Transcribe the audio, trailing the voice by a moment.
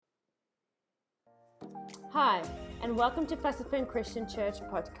Hi, and welcome to Fassifern Christian Church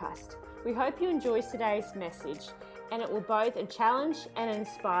podcast. We hope you enjoy today's message, and it will both challenge and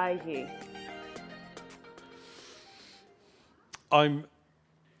inspire you.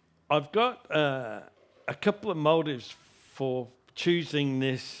 I've got a couple of motives for choosing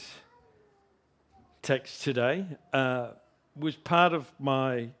this text today. Was part of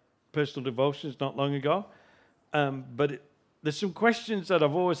my personal devotions not long ago, but there's some questions that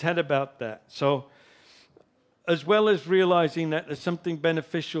I've always had about that. So, as well as realizing that there's something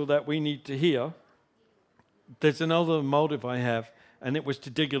beneficial that we need to hear, there's another motive I have, and it was to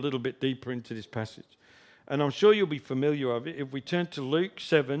dig a little bit deeper into this passage. And I'm sure you'll be familiar with it. If we turn to Luke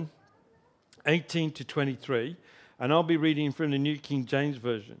 7:18 to 23, and I'll be reading from the New King James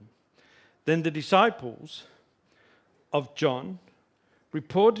Version. Then the disciples of John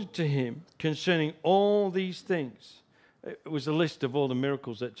reported to him concerning all these things. It was a list of all the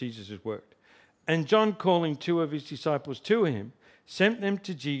miracles that Jesus has worked. And John, calling two of his disciples to him, sent them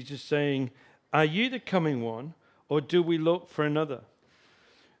to Jesus, saying, "Are you the coming one, or do we look for another?"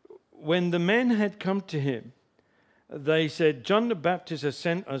 When the men had come to him, they said, "John the Baptist has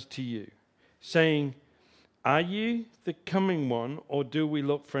sent us to you, saying, 'Are you the coming one, or do we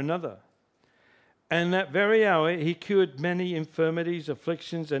look for another?' And that very hour he cured many infirmities,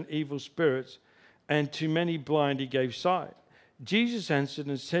 afflictions, and evil spirits, and to many blind he gave sight. Jesus answered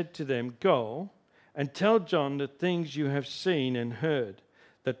and said to them, 'Go and tell John the things you have seen and heard,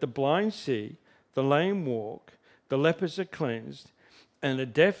 that the blind see, the lame walk, the lepers are cleansed, and the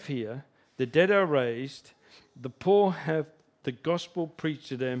deaf hear, the dead are raised, the poor have the gospel preached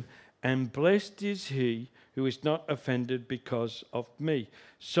to them, and blessed is he who is not offended because of me.'"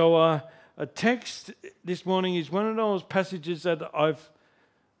 So a text this morning is one of those passages that I've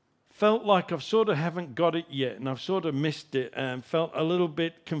felt like I've sort of haven't got it yet, and I've sort of missed it, and felt a little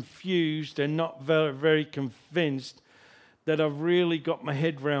bit confused and not very, very convinced that I've really got my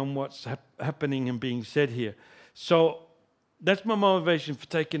head around what's happening and being said here. So that's my motivation for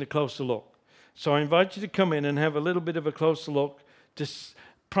taking a closer look. So I invite you to come in and have a little bit of a closer look,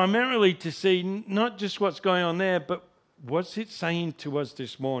 primarily to see not just what's going on there, but what's it saying to us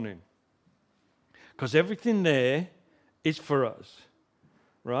this morning. Because everything there is for us,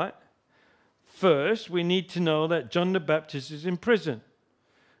 right? First, we need to know that John the Baptist is in prison.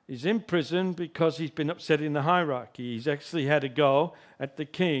 He's in prison because he's been upsetting the hierarchy. He's actually had a go at the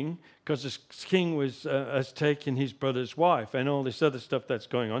king because the king has taken his brother's wife and all this other stuff that's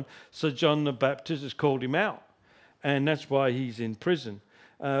going on. So John the Baptist has called him out, and that's why he's in prison.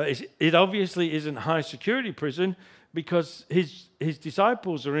 It obviously isn't high security prison because his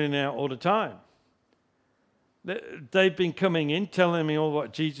disciples are in and out all the time. They've been coming in, telling me all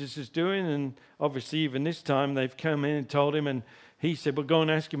what Jesus is doing, and obviously even this time they've come in and told him, and he said, "Well, go and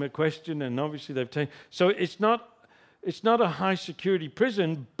ask him a question," and obviously they've taken. So it's not a high security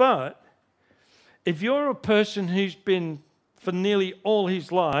prison, but if you're a person who's been for nearly all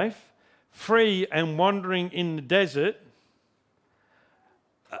his life free and wandering in the desert,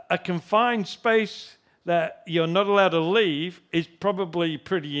 a confined space that you're not allowed to leave is probably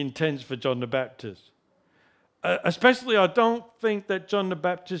pretty intense for John the Baptist. Especially, I don't think that John the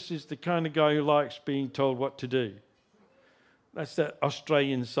Baptist is the kind of guy who likes being told what to do. That's that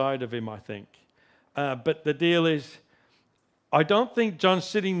Australian side of him, I think. But the deal is, I don't think John's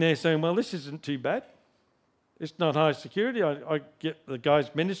sitting there saying, "Well, this isn't too bad. It's not high security. I get the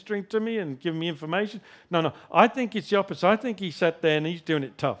guys ministering to me and giving me information." No. I think it's the opposite. I think he sat there and he's doing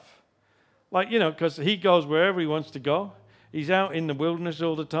it tough. Because he goes wherever he wants to go. He's out in the wilderness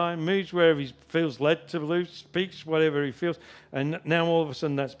all the time, moves wherever he feels led to move, speaks whatever he feels, and now all of a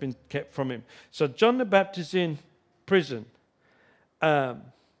sudden that's been kept from him. So John the Baptist in prison,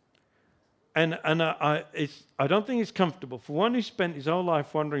 and I don't think it's comfortable. For one who spent his whole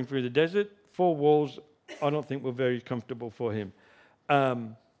life wandering through the desert, four walls, I don't think were very comfortable for him.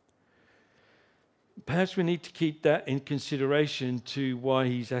 Perhaps we need to keep that in consideration to why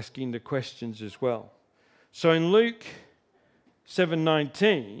he's asking the questions as well. So in Luke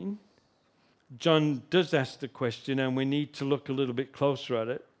 7:19, John does ask the question, and we need to look a little bit closer at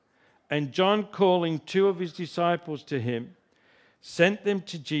it. And John, calling two of his disciples to him, sent them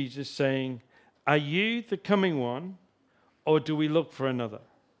to Jesus, saying, "Are you the coming one, or do we look for another?"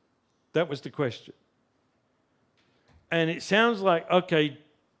 That was the question. And it sounds like, okay,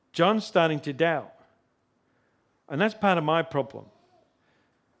 John's starting to doubt. And that's part of my problem.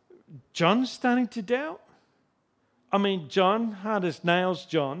 John's starting to doubt? I mean, John, hard as nails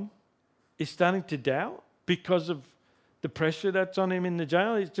John, is starting to doubt because of the pressure that's on him in the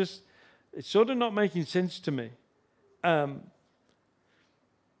jail. It's sort of not making sense to me.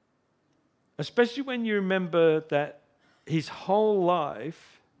 especially when you remember that his whole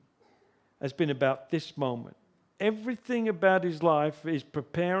life has been about this moment. Everything about his life is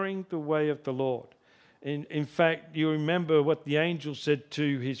preparing the way of the Lord. In fact, you remember what the angel said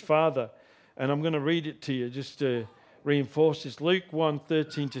to his father, and I'm going to read it to you just to reinforce this. Luke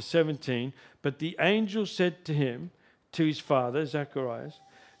 1:13-17. But the angel said to him, to his father, Zacharias,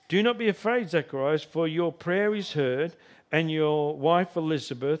 "Do not be afraid, Zacharias, for your prayer is heard, and your wife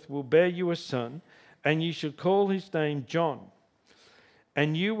Elizabeth will bear you a son, and you shall call his name John.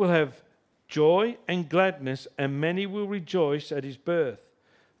 And you will have joy and gladness, and many will rejoice at his birth.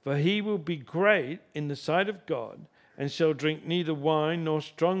 For he will be great in the sight of God, and shall drink neither wine nor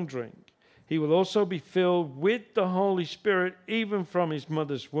strong drink. He will also be filled with the Holy Spirit, even from his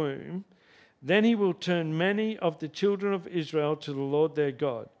mother's womb. Then he will turn many of the children of Israel to the Lord their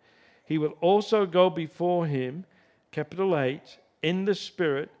God. He will also go before him," capital H, "in the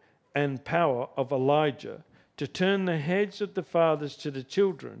spirit and power of Elijah, to turn the heads of the fathers to the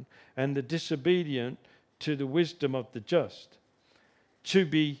children, and the disobedient to the wisdom of the just, to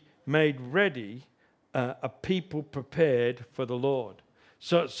be made ready, a people prepared for the Lord."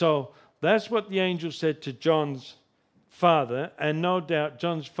 So that's what the angel said to John's father, and no doubt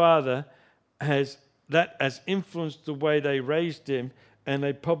John's father has influenced the way they raised him, and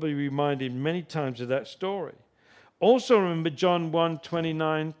they probably remind him many times of that story. Also remember John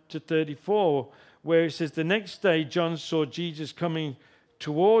 1:29-34, where it says, "The next day John saw Jesus coming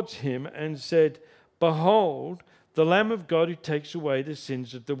towards him and said, 'Behold, the Lamb of God who takes away the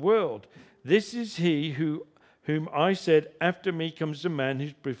sins of the world. This is he whom I said, after me comes a man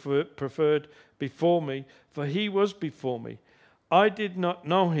who's preferred before me, for he was before me. I did not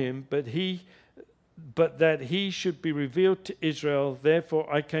know him, but that he should be revealed to Israel.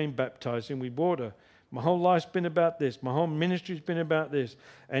 Therefore I came baptizing with water.'" My whole life's been about this. My whole ministry's been about this.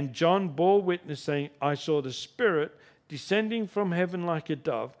 "And John bore witness, saying, 'I saw the Spirit descending from heaven like a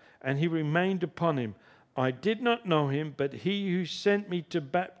dove, and he remained upon him. I did not know him, but he who sent me to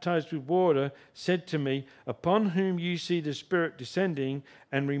baptize with water said to me, upon whom you see the Spirit descending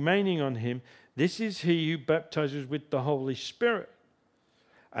and remaining on him, this is he who baptizes with the Holy Spirit.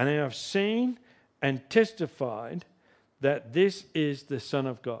 And I have seen and testified that this is the Son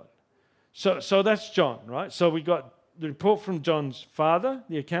of God.'" So that's John, right? So we got the report from John's father,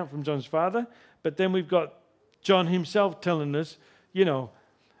 the account from John's father, but then we've got John himself telling us,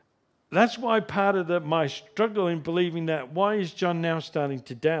 that's why part of my struggle in believing that, why is John now starting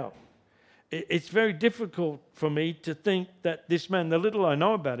to doubt? It's very difficult for me to think that this man, the little I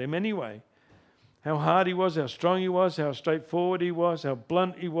know about him anyway, how hard he was, how strong he was, how straightforward he was, how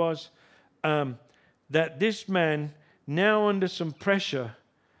blunt he was, that this man, now under some pressure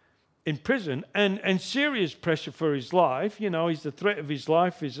in prison, and serious pressure for his life, he's the threat of his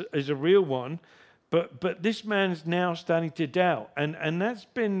life is a real one, but this man's now starting to doubt, and that's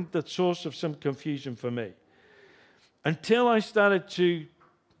been the source of some confusion for me. Until I started to,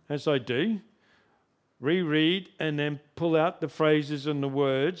 as I do, reread and then pull out the phrases and the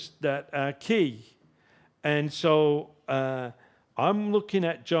words that are key. And so I'm looking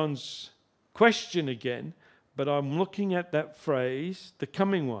at John's question again, but I'm looking at that phrase, the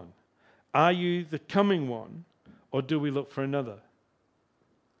coming one. Are you the coming one, or do we look for another?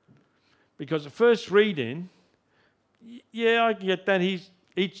 Because at first reading, I get that he's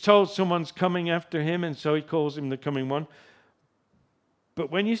told someone's coming after him, and so he calls him the coming one.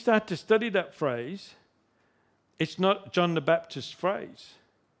 But when you start to study that phrase, it's not John the Baptist's phrase.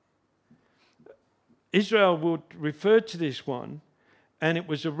 Israel would refer to this one, and it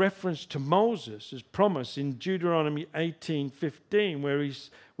was a reference to Moses' promise in Deuteronomy 18:15,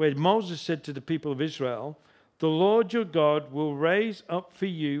 where Moses said to the people of Israel, "The Lord your God will raise up for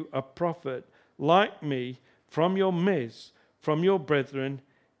you a prophet like me from your midst, from your brethren,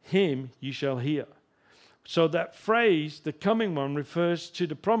 him you shall hear." So that phrase, the coming one, refers to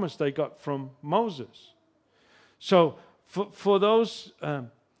the promise they got from Moses. So for those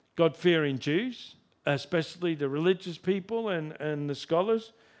God-fearing Jews, especially the religious people and the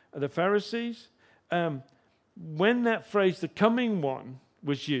scholars, the Pharisees, when that phrase, the coming one,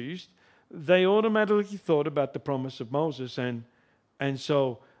 was used, they automatically thought about the promise of Moses. And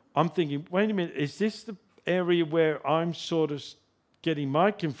so I'm thinking, wait a minute, is this the area where I'm sort of getting my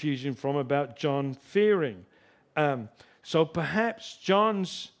confusion from about John fearing? So perhaps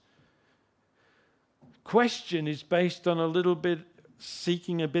John's question is based on a little bit,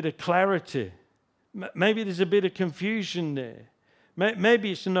 seeking a bit of clarity. Maybe there's a bit of confusion there.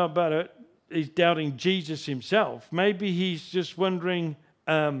 Maybe it's not about he's doubting Jesus himself. Maybe he's just wondering,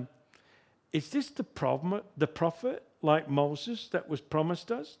 is this the prophet like Moses that was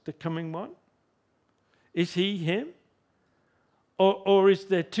promised us, the coming one? Is he him? Or is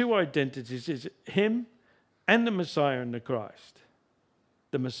there two identities? Is it him and the Messiah and the Christ?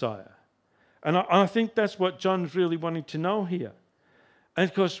 The Messiah. And I think that's what John's really wanting to know here. And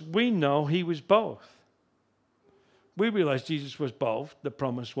of course, we know he was both. We realize Jesus was both, the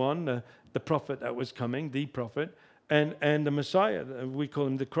promised one, the prophet that was coming, the prophet, and the Messiah. We call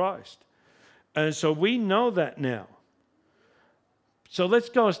him the Christ. And so we know that now. So let's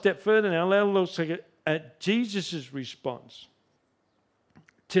go a step further now. Let's look at Jesus' response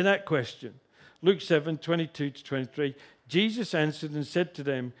to that question. Luke 7, 22 to 23. Jesus answered and said to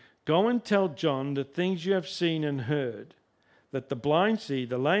them, "Go and tell John the things you have seen and heard, that the blind see,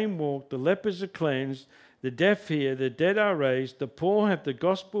 the lame walk, the lepers are cleansed, the deaf hear, the dead are raised, the poor have the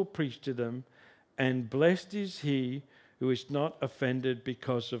gospel preached to them, and blessed is he who is not offended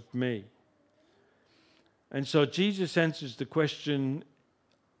because of me." And so Jesus answers the question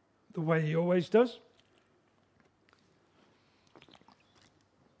the way he always does.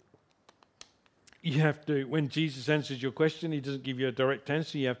 You have to, when Jesus answers your question, he doesn't give you a direct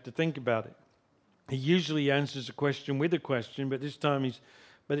answer, you have to think about it. He usually answers a question with a question, but this time it's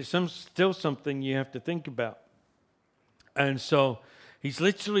still something you have to think about. And so he's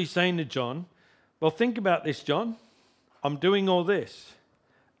literally saying to John, well, think about this, John. I'm doing all this,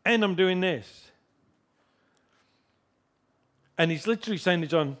 and I'm doing this. And he's literally saying to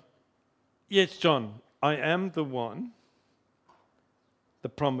John, yes, John, I am the one, the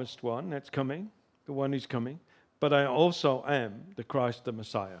promised one that's coming, the one who's coming, but I also am the Christ, the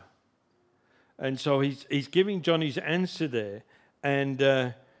Messiah. And so he's giving John his answer there. And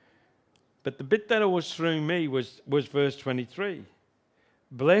but the bit that always threw me was verse 23.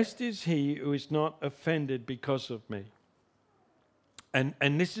 Blessed is he who is not offended because of me.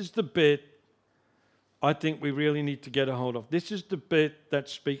 And this is the bit I think we really need to get a hold of. This is the bit that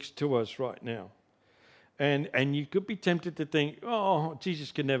speaks to us right now. And you could be tempted to think, oh,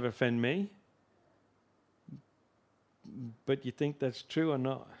 Jesus can never offend me. But you think that's true or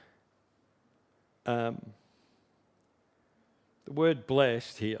not? The word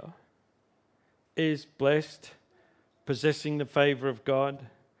blessed here is blessed, possessing the favor of God.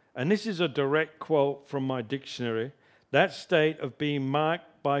 And this is a direct quote from my dictionary. That state of being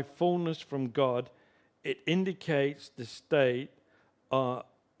marked by fullness from God, it indicates the state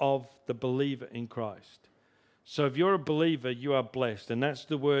of the believer in Christ. So if you're a believer, you are blessed. And that's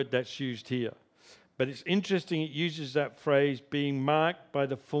the word that's used here. But it's interesting, it uses that phrase, being marked by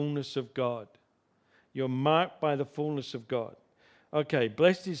the fullness of God. You're marked by the fullness of God. Okay,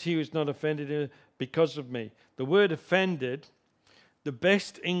 blessed is he who is not offended because of me. The word offended, the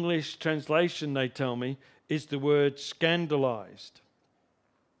best English translation, they tell me, is the word scandalized.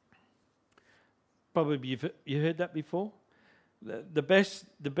 Probably you heard that before? The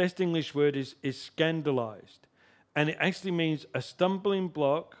best English word is scandalized. And it actually means a stumbling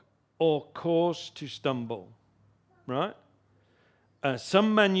block or cause to stumble. Right?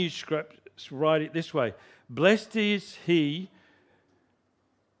 Some manuscripts write it this way. Blessed is he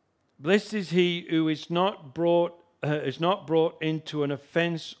who is not brought into an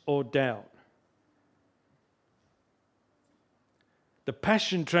offense or doubt. The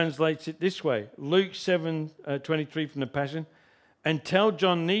Passion translates it this way. Luke 7:23 from the Passion. And tell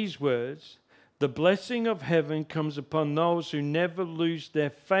John these words, the blessing of heaven comes upon those who never lose their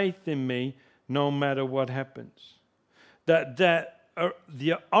faith in me, no matter what happens. The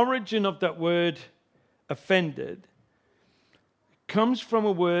origin of that word offended comes from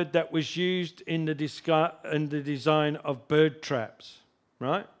a word that was used in the design of bird traps,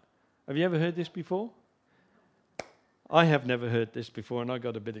 right? Have you ever heard this before? I have never heard this before, and I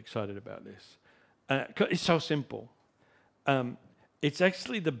got a bit excited about this. It's so simple. It's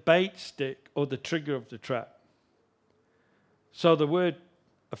actually the bait stick or the trigger of the trap. So the word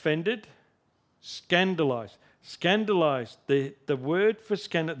offended, scandalized. Scandalized, the word for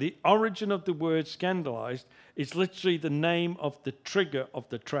the origin of the word scandalized is literally the name of the trigger of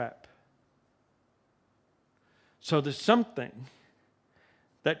the trap. So there's something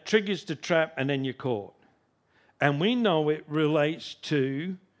that triggers the trap and then you're caught. And we know it relates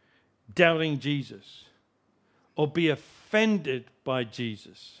to doubting Jesus or be offended by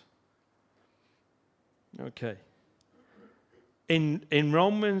Jesus. Okay. In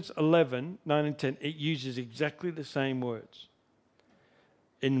Romans 11, 9 and 10, it uses exactly the same words.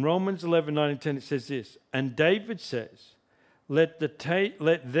 In Romans 11, 9 and 10, it says this, and David says, let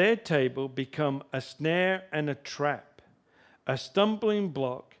their table become a snare and a trap, a stumbling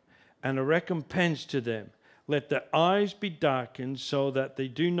block and a recompense to them. Let their eyes be darkened so that they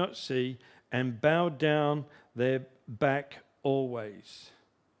do not see and bow down their back always.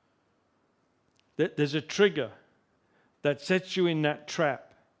 There's a trigger that sets you in that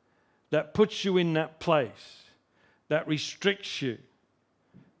trap, that puts you in that place, that restricts you.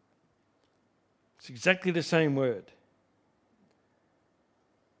 It's exactly the same word.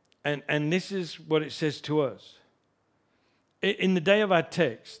 And this is what it says to us. In the day of our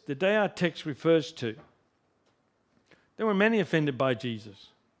text, the day our text refers to, there were many offended by Jesus,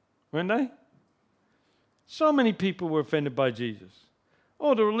 weren't they? So many people were offended by Jesus.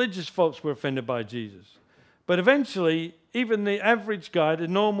 All the religious folks were offended by Jesus. But eventually, even the average guy, the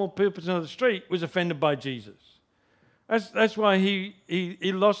normal person on the street, was offended by Jesus. That's why he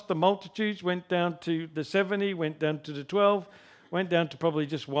lost the multitudes, went down to the 70, went down to the 12, went down to probably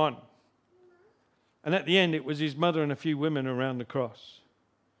just one. And at the end, it was his mother and a few women around the cross.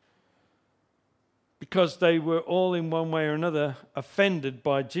 Because they were all in one way or another offended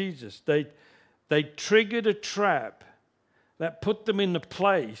by Jesus. They triggered a trap that put them in the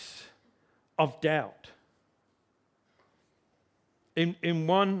place of doubt. In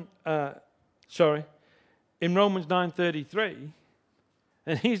Romans 9:33,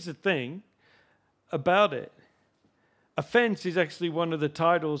 and here's the thing about it. Offense is actually one of the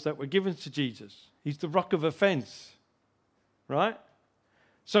titles that were given to Jesus. He's the rock of offense, right?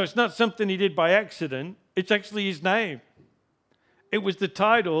 So it's not something he did by accident. It's actually his name. It was the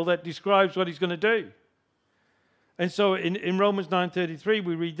title that describes what he's going to do. And so in Romans 9:33,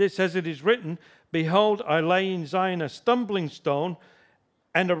 we read this, as it is written, behold, I lay in Zion a stumbling stone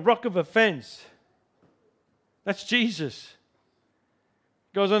and a rock of offense. That's Jesus.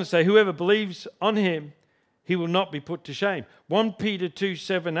 Goes on to say, whoever believes on him, he will not be put to shame. 1 Peter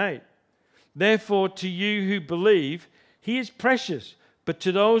 2:7-8. Therefore, to you who believe, he is precious. But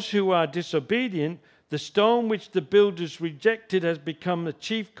to those who are disobedient, the stone which the builders rejected has become the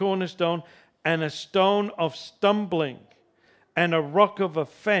chief cornerstone and a stone of stumbling and a rock of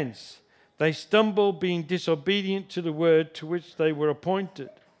offense. They stumble, being disobedient to the word to which they were appointed.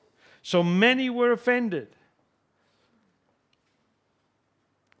 So many were offended.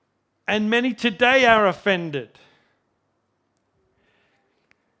 And many today are offended.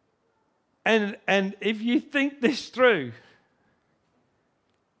 And if you think this through,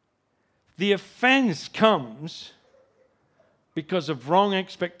 the offense comes because of wrong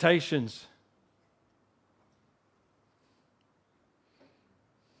expectations.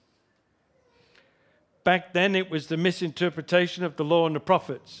 Back then, it was the misinterpretation of the law and the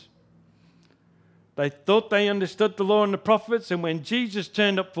prophets. They thought they understood the law and the prophets, and when Jesus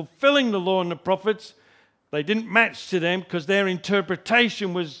turned up fulfilling the law and the prophets, they didn't match to them because their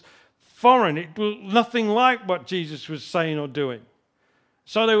interpretation was foreign. It was nothing like what Jesus was saying or doing.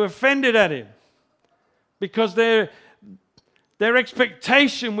 So they were offended at him because their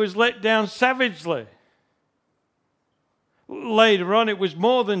expectation was let down savagely. Later on, it was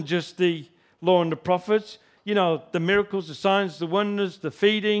more than just the law and the prophets. You know, the miracles, the signs, the wonders, the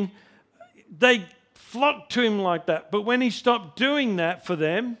feeding. They flocked to him like that. But when he stopped doing that for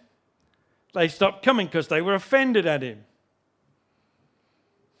them, they stopped coming because they were offended at him.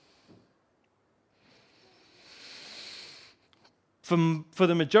 For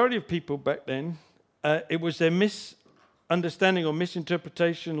the majority of people back then, it was their misunderstanding or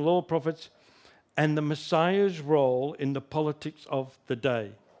misinterpretation of law, prophets, and the Messiah's role in the politics of the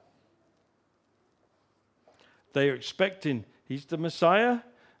day. They are expecting, he's the Messiah.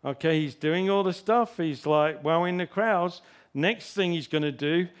 Okay, he's doing all the stuff. He's like wowing the crowds. Next thing he's going to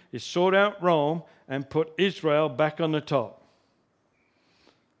do is sort out Rome and put Israel back on the top.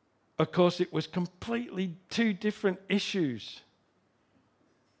 Of course, it was completely two different issues.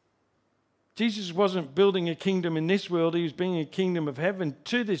 Jesus wasn't building a kingdom in this world. He was bringing a kingdom of heaven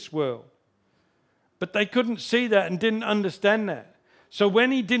to this world. But they couldn't see that and didn't understand that. So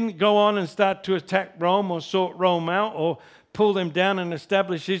when he didn't go on and start to attack Rome or sort Rome out or pull them down and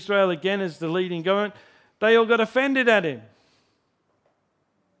establish Israel again as the leading government, they all got offended at him.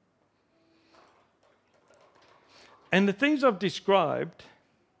 And the things I've described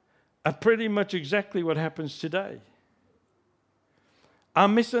are pretty much exactly what happens today. Our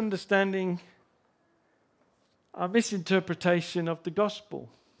misunderstanding, our misinterpretation of the gospel.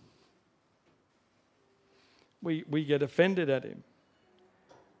 We get offended at him.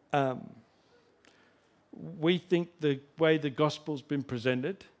 We think the way the gospel's been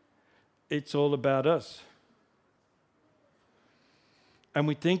presented, it's all about us. And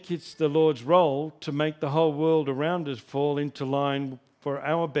we think it's the Lord's role to make the whole world around us fall into line for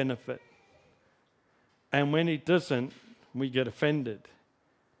our benefit. And when it doesn't, we get offended.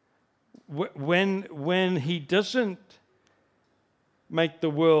 When he doesn't make the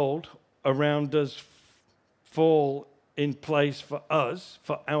world around us fall in place for us,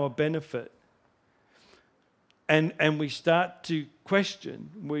 for our benefit, and we start to question,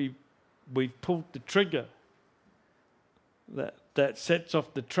 we've pulled the trigger that sets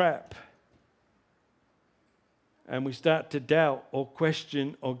off the trap. And we start to doubt or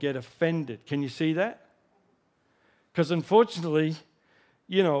question or get offended. Can you see that? Because unfortunately,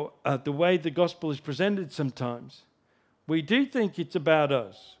 the way the gospel is presented sometimes, we do think it's about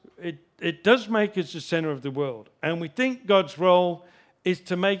us. It does make us the center of the world. And we think God's role is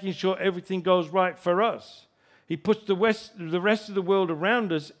to making sure everything goes right for us. He puts the rest of the world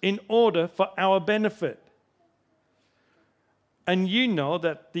around us in order for our benefit. And you know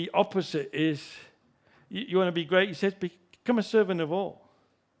that the opposite is, you want to be great, he says, become a servant of all.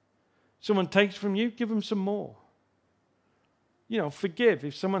 Someone takes from you, give them some more. Forgive.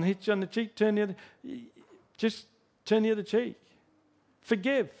 If someone hits you on the cheek, just turn the other cheek.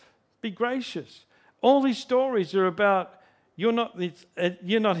 Forgive. Be gracious. All these stories are about you're not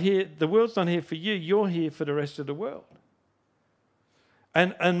here, the world's not here for you, you're here for the rest of the world.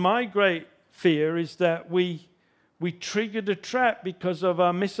 And my great fear is that we triggered a trap because of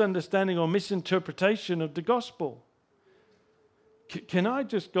our misunderstanding or misinterpretation of the gospel. Can I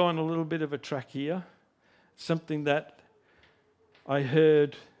just go on a little bit of a track here? Something that I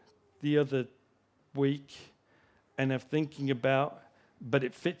heard the other week and am thinking about, but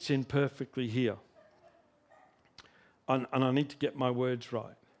it fits in perfectly here. And I need to get my words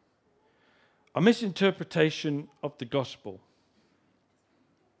right. A misinterpretation of the gospel.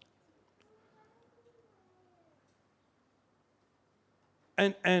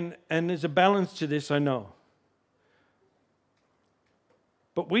 And there's a balance to this, I know.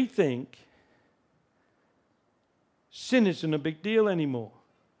 But we think sin isn't a big deal anymore.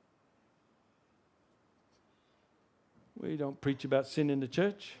 We don't preach about sin in the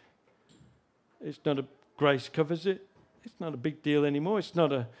church. It's not grace covers it. It's not a big deal anymore. It's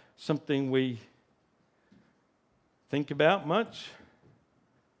not something we think about much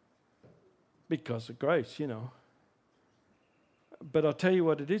because of grace, But I'll tell you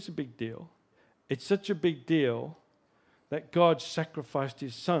what, it is a big deal. It's such a big deal that God sacrificed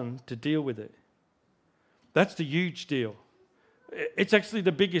his son to deal with it. That's the huge deal. It's actually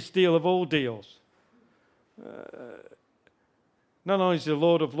the biggest deal of all deals. Not only is he the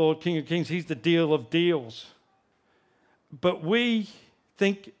Lord of Lords, King of Kings, he's the deal of deals. But we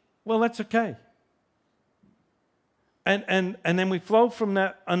think, well, that's okay. And then we flow from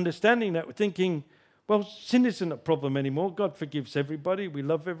that understanding that we're thinking, well, sin isn't a problem anymore. God forgives everybody. We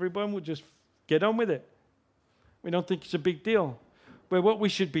love everyone. We'll just get on with it. We don't think it's a big deal. Where what we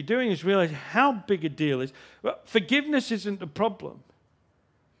should be doing is realize how big a deal it is. Well, forgiveness isn't the problem.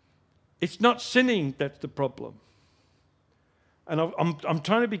 It's not sinning that's the problem. And I'm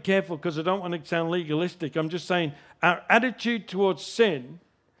trying to be careful because I don't want to sound legalistic. I'm just saying our attitude towards sin,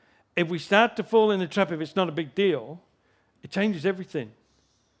 if we start to fall in the trap, if it's not a big deal, it changes everything.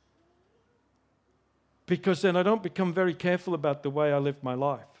 Because then I don't become very careful about the way I live my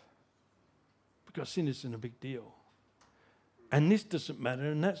life. Because sin isn't a big deal. And this doesn't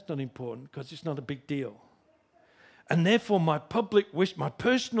matter, and that's not important because it's not a big deal. And therefore my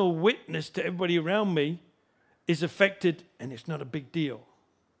personal witness to everybody around me is affected, and it's not a big deal.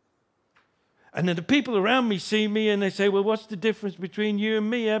 And then the people around me see me and they say, well, what's the difference between you and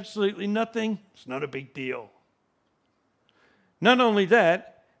me? Absolutely nothing. It's not a big deal. Not only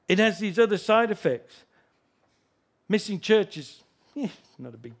that, it has these other side effects. Missing church is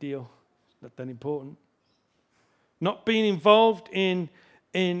not a big deal. It's not that important. Not being involved in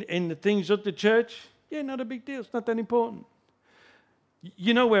the things of the church, not a big deal. It's not that important.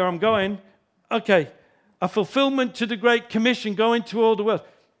 You know where I'm going. Okay, a fulfillment to the Great Commission, going to all the world.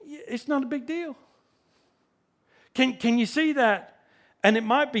 It's not a big deal. Can you see that? And it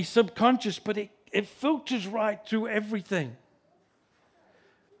might be subconscious, but it filters right through everything.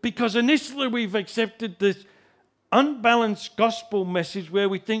 Because initially we've accepted this unbalanced gospel message where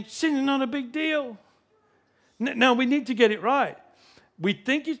we think sin is not a big deal. Now we need to get it right. We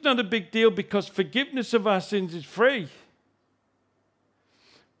think it's not a big deal because forgiveness of our sins is free.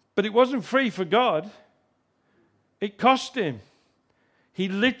 But it wasn't free for God. It cost him. He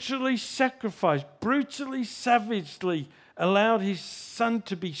literally sacrificed, brutally, savagely allowed his son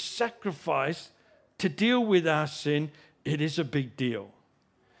to be sacrificed to deal with our sin. It is a big deal.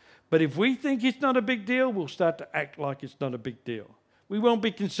 But if we think it's not a big deal, we'll start to act like it's not a big deal. We won't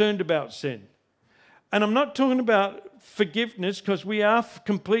be concerned about sin. And I'm not talking about forgiveness because we are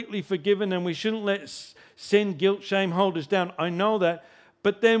completely forgiven and we shouldn't let sin, guilt, shame hold us down. I know that.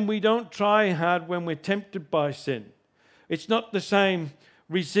 But then we don't try hard when we're tempted by sin. It's not the same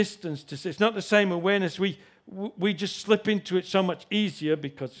resistance to sin. It's not the same awareness. We just slip into it so much easier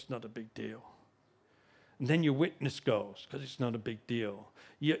because it's not a big deal. And then your witness goes because it's not a big deal.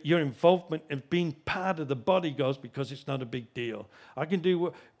 Your involvement in being part of the body goes because it's not a big deal. I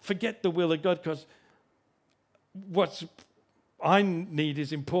can forget the will of God because what I need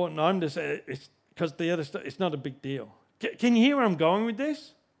is important. I'm just, it's because the other stuff, it's not a big deal. Can you hear where I'm going with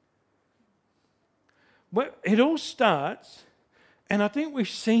this? Well, it all starts, and I think we've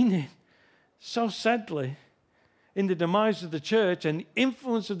seen it so sadly in the demise of the church and the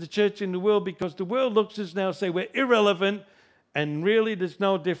influence of the church in the world, because the world looks at us now and say we're irrelevant, and really there's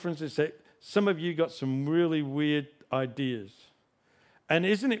no difference. They say some of you got some really weird ideas. And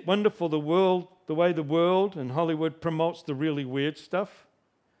isn't it wonderful the way the world and Hollywood promotes the really weird stuff?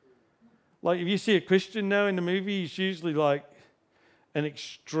 Like if you see a Christian now in the movie, he's usually like an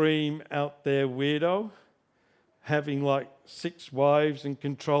extreme out there weirdo, having like 6 wives and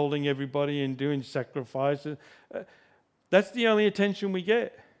controlling everybody and doing sacrifices. That's the only attention we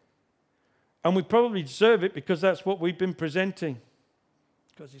get. And we probably deserve it because that's what we've been presenting.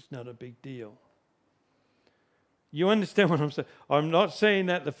 Because it's not a big deal. You understand what I'm saying? I'm not saying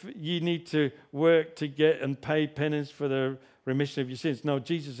that you need to work to get and pay penance for the remission of your sins. No,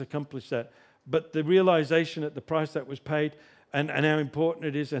 Jesus accomplished that. But the realization at the price that was paid and how important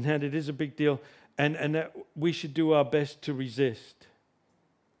it is and how it is a big deal, and that we should do our best to resist.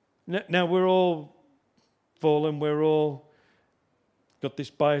 Now we're all fallen. We're all got this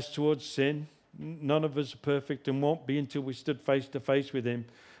bias towards sin. None of us are perfect and won't be until we stood face to face with him.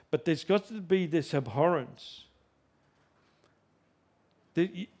 But there's got to be this abhorrence.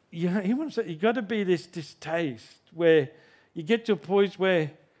 You've got to be this distaste where you get to a point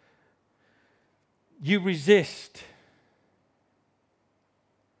where you resist.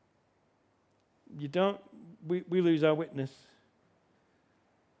 We lose our witness.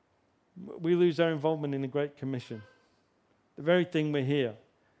 We lose our involvement in the Great Commission. The very thing we're here.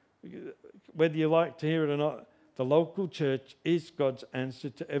 Whether you like to hear it or not, the local church is God's answer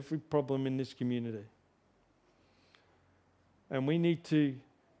to every problem in this community. And we need to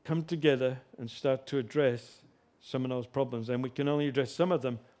come together and start to address some of those problems. And we can only address some of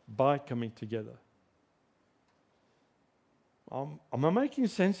them by coming together. Am I making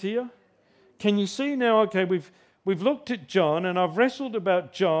sense here? Can you see now, okay, we've looked at John, and I've wrestled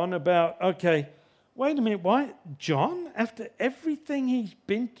about John, okay, wait a minute, why? John, after everything he's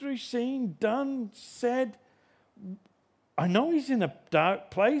been through, seen, done, said, I know he's in a dark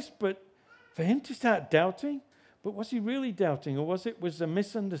place, but for him to start doubting, but was he really doubting, or was a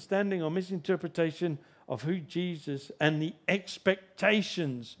misunderstanding or misinterpretation of who Jesus and the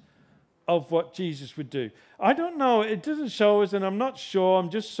expectations of what Jesus would do? I don't know. It doesn't show us, and I'm not sure. I'm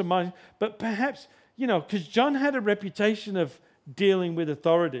just surmising. But perhaps, because John had a reputation of dealing with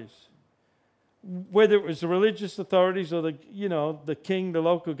authorities, whether it was the religious authorities or the king, the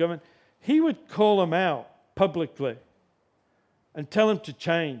local government, he would call them out publicly and tell them to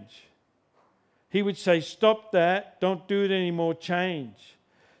change. He would say, stop that, don't do it anymore, change.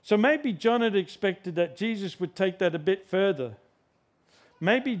 So maybe John had expected that Jesus would take that a bit further.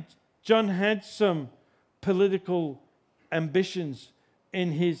 Maybe John had some political ambitions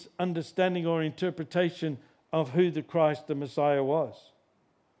in his understanding or interpretation of who the Christ, the Messiah, was.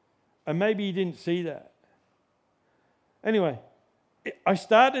 And maybe he didn't see that. Anyway, I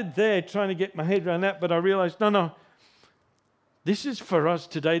started there trying to get my head around that, but I realized, no, this is for us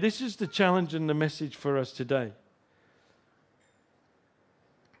today. This is the challenge and the message for us today.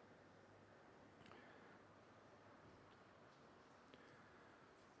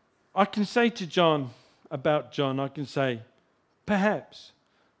 I can say to John, about John, I can say, perhaps,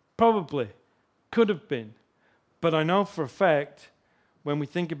 probably, could have been. But I know for a fact, when we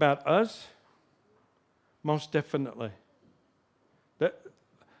think about us, most definitely.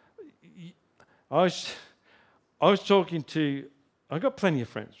 I was talking to, I got plenty of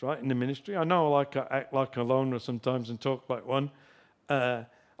friends, right, in the ministry. I know I act like a loner sometimes and talk like one.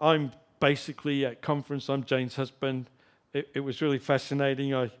 I'm basically at conference. I'm Jane's husband. It was really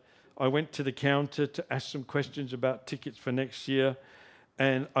fascinating. I went to the counter to ask some questions about tickets for next year,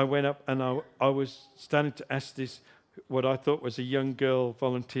 and I went up and I was starting to ask this, what I thought was a young girl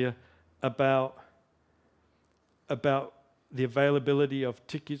volunteer, about the availability of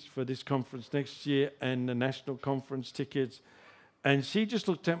tickets for this conference next year and the national conference tickets. And she just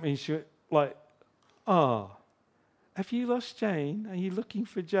looked at me and she went like, have you lost Jane? Are you looking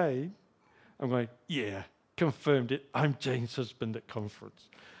for Jane? I'm going, yeah, confirmed it. I'm Jane's husband at conference.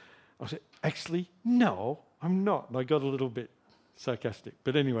 I said, actually, no, I'm not. And I got a little bit sarcastic.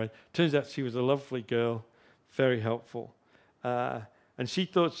 But anyway, turns out she was a lovely girl, very helpful. And she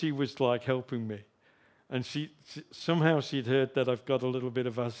thought she was like helping me. And somehow she'd heard that I've got a little bit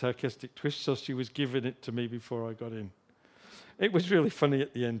of a sarcastic twist, so she was giving it to me before I got in. It was really funny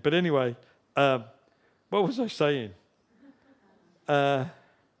at the end. But anyway, what was I saying?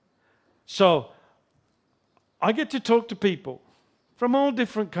 So I get to talk to people from all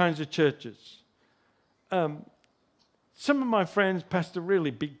different kinds of churches. Some of my friends pastor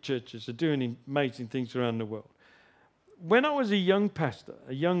really big churches, are doing amazing things around the world. When I was a young pastor,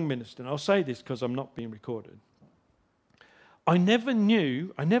 a young minister, and I'll say this because I'm not being recorded, I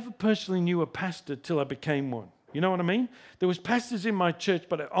never personally knew a pastor till I became one. You know what I mean? There was pastors in my church,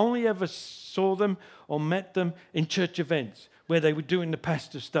 but I only ever saw them or met them in church events where they were doing the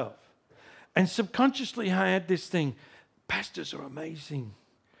pastor stuff. And subconsciously I had this thing, pastors are amazing.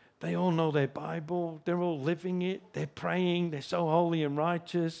 They all know their Bible, they're all living it, they're praying, they're so holy and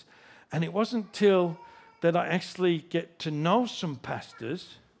righteous. And it wasn't till that I actually get to know some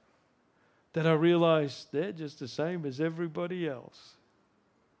pastors that I realized they're just the same as everybody else.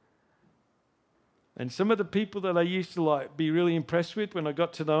 And some of the people that I used to be really impressed with, when I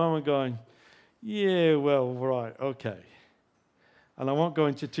got to know them, I'm going, yeah, well, right, okay. And I won't go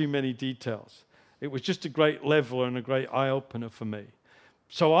into too many details. It was just a great leveler and a great eye-opener for me.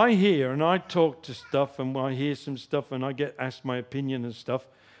 So I hear and I talk to stuff and I hear some stuff and I get asked my opinion and stuff,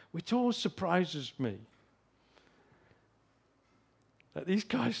 which always surprises me. Like these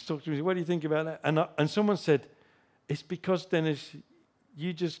guys talk to me, what do you think about that? And someone said, it's because, Dennis,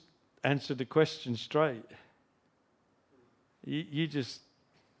 you just answer the question straight. You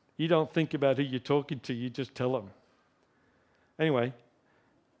don't think about who you're talking to, you just tell them. Anyway,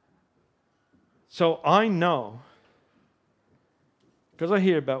 so I know, because I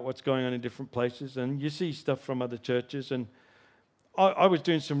hear about what's going on in different places, and you see stuff from other churches, and I was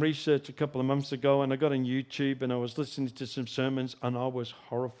doing some research a couple of months ago, and I got on YouTube, and I was listening to some sermons, and I was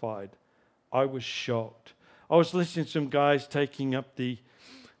horrified. I was shocked. I was listening to some guys taking up the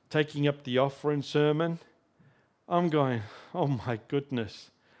offering sermon. I'm going, oh my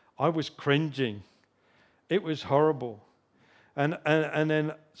goodness. I was cringing. It was horrible. And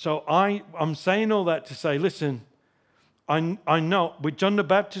then, so I'm saying all that to say, listen, I know, with John the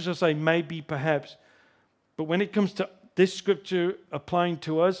Baptist, I say maybe, perhaps, but when it comes to this scripture applying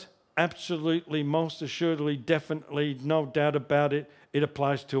to us, absolutely, most assuredly, definitely, no doubt about it, it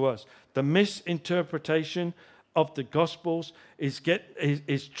applies to us. The misinterpretation of the Gospels is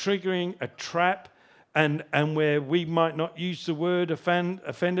triggering a trap, and where we might not use the word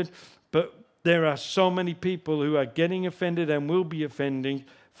offended, but there are so many people who are getting offended and will be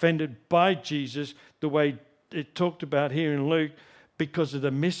offended by Jesus, the way it talked about here in Luke, because of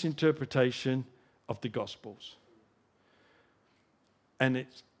the misinterpretation of the Gospels. And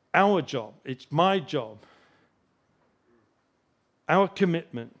it's our job, it's my job, our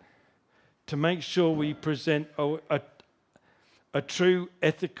commitment to make sure we present a true,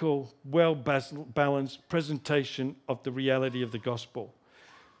 ethical, well-balanced presentation of the reality of the gospel.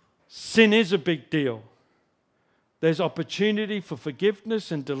 Sin is a big deal. There's opportunity for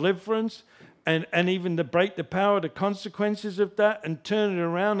forgiveness and deliverance, and even to break the power, the consequences of that, and turn it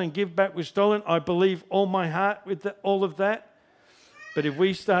around and give back what's stolen. I believe all my heart with all of that. But if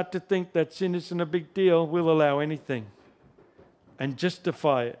we start to think that sin isn't a big deal, we'll allow anything and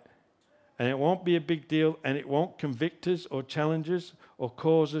justify it. And it won't be a big deal, and it won't convict us or challenge us or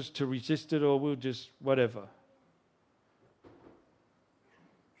cause us to resist it, or we'll just whatever.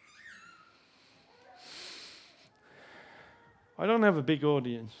 I don't have a big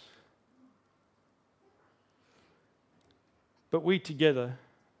audience. But we together,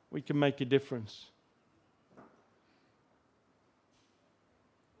 we can make a difference.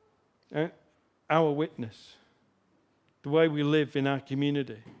 Our witness, the way we live in our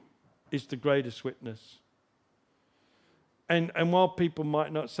community, is the greatest witness. And while people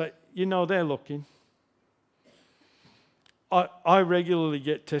might not say, they're looking, I regularly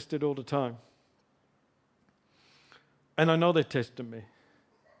get tested all the time. And I know they're testing me.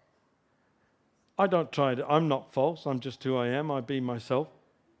 I don't try to, I'm not false, I'm just who I am, I be myself.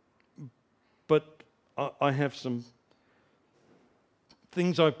 But I have some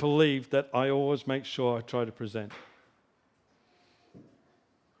things I believe that I always make sure I try to present.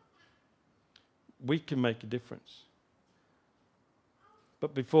 We can make a difference.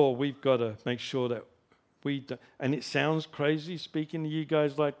 But before, we've got to make sure that we don't, and it sounds crazy speaking to you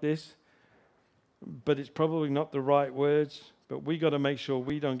guys like this, but it's probably not the right words, but we got to make sure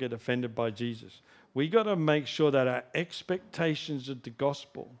we don't get offended by Jesus. We got to make sure that our expectations of the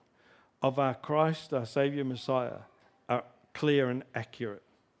gospel of our Christ, our Savior Messiah, are clear and accurate.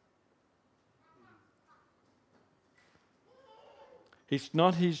 It's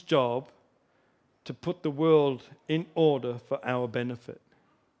not his job to put the world in order for our benefit.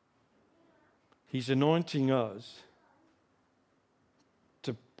 He's anointing us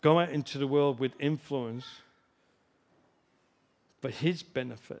to go out into the world with influence for His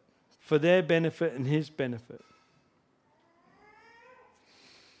benefit, for their benefit and His benefit.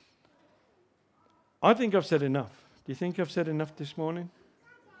 I think I've said enough. Do you think I've said enough this morning?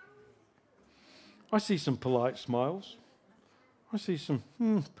 I see some polite smiles. I see some,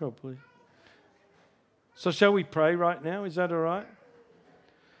 probably. So shall we pray right now? Is that all right?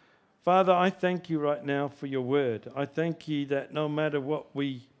 Father, I thank you right now for your word. I thank you that no matter what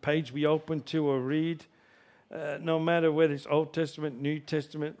page we open to or read, no matter whether it's Old Testament, New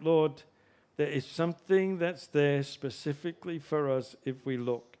Testament, Lord, there is something that's there specifically for us if we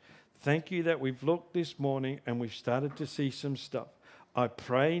look. Thank you that we've looked this morning and we've started to see some stuff. I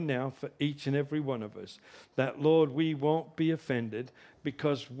pray now for each and every one of us that, Lord, we won't be offended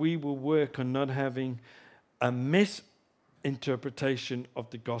because we will work on not having a misinterpretation of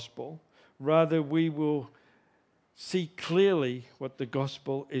the gospel. Rather, we will see clearly what the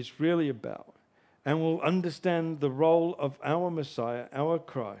gospel is really about, and we'll understand the role of our Messiah, our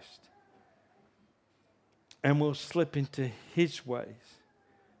Christ, and we'll slip into His ways,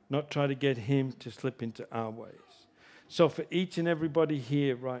 not try to get Him to slip into our ways. So for each and everybody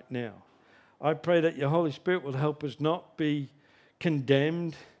here right now, I pray that your Holy Spirit will help us not be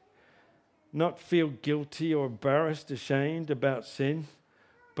condemned, not feel guilty or embarrassed, ashamed about sin,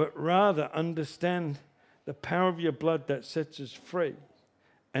 but rather understand the power of your blood that sets us free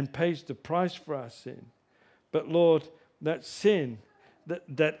and pays the price for our sin. But Lord, that sin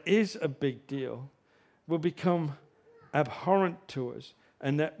that is a big deal will become abhorrent to us,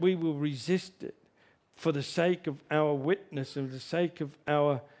 and that we will resist it for the sake of our witness and the sake of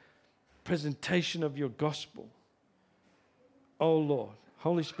our presentation of your gospel. Oh Lord,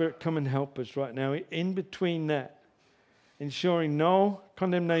 Holy Spirit, come and help us right now in between that, ensuring no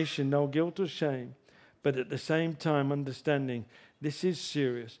condemnation, no guilt or shame, but at the same time understanding this is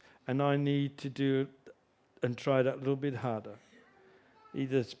serious and I need to do and try that a little bit harder.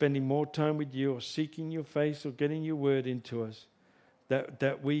 Either spending more time with you or seeking your face or getting your word into us,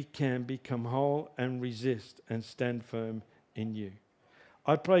 that we can become whole and resist and stand firm in you.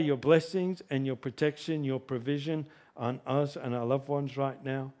 I pray your blessings and your protection, your provision on us and our loved ones right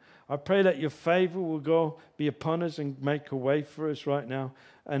now. I pray that your favor will be upon us and make a way for us right now.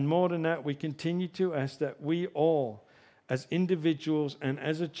 And more than that, we continue to ask that we all, as individuals and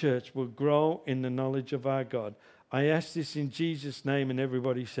as a church, will grow in the knowledge of our God. I ask this in Jesus' name, and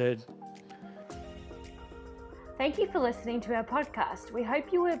everybody said, Thank you for listening to our podcast. We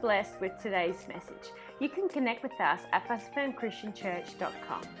hope you were blessed with today's message. You can connect with us at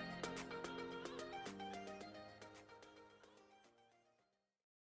FastFernChristianChurch.com.